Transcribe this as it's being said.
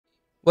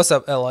What's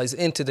up, allies?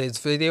 In today's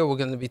video, we're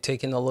going to be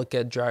taking a look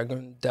at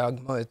Dragon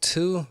Dogma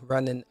 2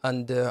 running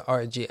under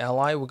ROG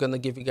Ally. We're going to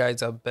give you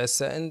guys our best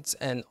settings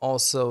and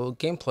also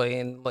gameplay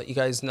and let you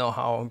guys know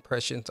how our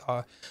impressions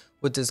are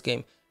with this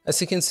game. As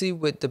you can see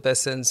with the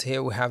best settings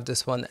here, we have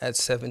this one at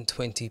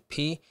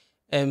 720p.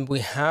 And we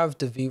have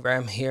the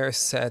VRAM here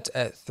set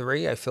at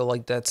 3. I feel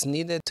like that's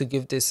needed to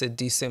give this a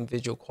decent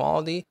visual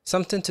quality.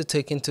 Something to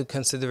take into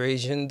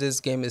consideration, this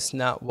game is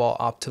not well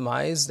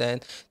optimized,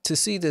 and to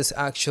see this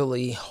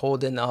actually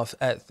holding off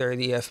at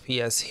 30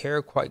 FPS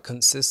here quite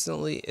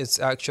consistently, it's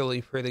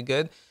actually pretty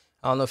good.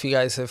 I don't know if you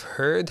guys have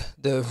heard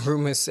the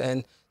rumors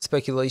and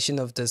speculation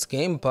of this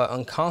game, but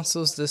on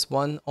consoles this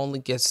one only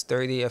gets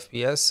 30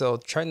 FPS, so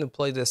trying to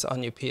play this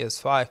on your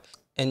PS5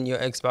 and your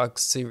Xbox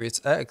Series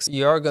X,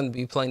 you are going to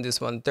be playing this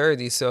one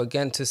 30. So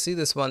again, to see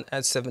this one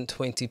at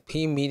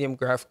 720p medium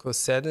graphical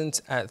settings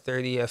at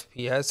 30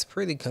 FPS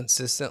pretty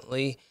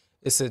consistently,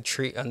 it's a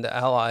treat on the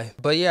Ally.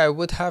 But yeah, I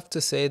would have to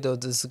say though,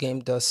 this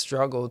game does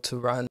struggle to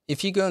run.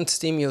 If you go on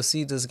Steam, you'll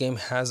see this game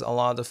has a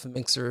lot of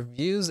mixed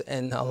reviews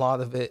and a lot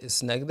of it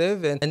is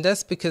negative, and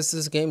that's because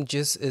this game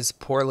just is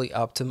poorly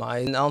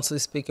optimized. And honestly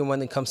speaking,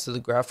 when it comes to the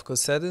graphical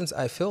settings,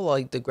 I feel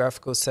like the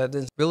graphical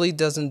settings really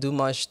doesn't do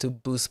much to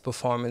boost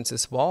performance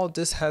as well.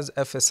 This has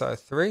FSR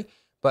 3.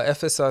 But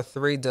FSR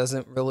 3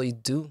 doesn't really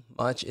do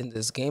much in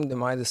this game. They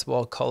might as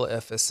well call it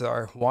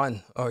FSR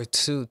 1 or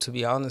 2, to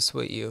be honest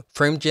with you.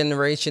 Frame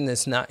generation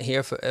is not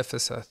here for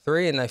FSR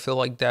 3, and I feel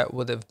like that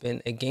would have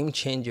been a game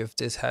changer if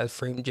this had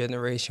frame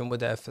generation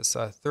with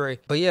FSR 3.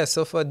 But yeah,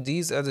 so far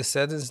these are the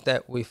settings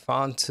that we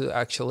found to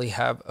actually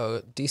have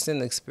a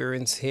decent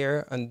experience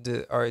here on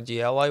the ROG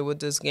Ally with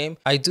this game.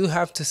 I do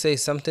have to say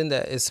something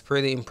that is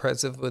pretty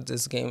impressive with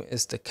this game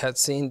is the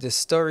cutscene. The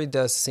story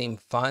does seem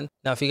fun.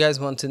 Now, if you guys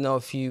want to know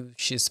if you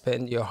should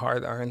spend your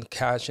hard-earned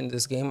cash in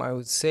this game, I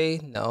would say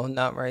no,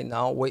 not right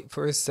now. Wait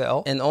for a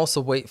sale, and also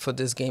wait for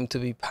this game to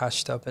be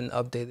patched up and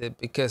updated,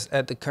 because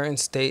at the current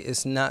state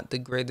it's not the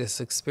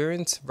greatest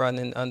experience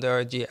running under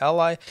ROG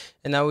Ally,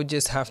 and I would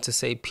just have to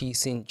say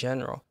PC in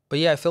general. But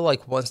yeah, I feel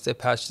like once they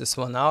patch this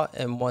one out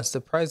and once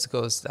the price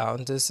goes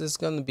down, this is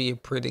going to be a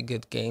pretty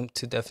good game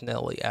to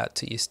definitely add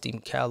to your Steam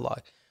catalog.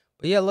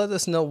 But yeah, let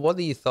us know, what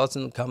are your thoughts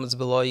in the comments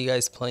below. Are you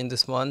guys playing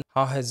this one?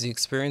 How has the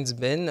experience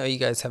been? Are you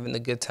guys having a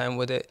good time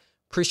with it?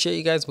 Appreciate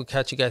you guys. We'll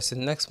catch you guys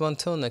in the next one.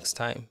 Till next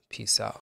time, peace out.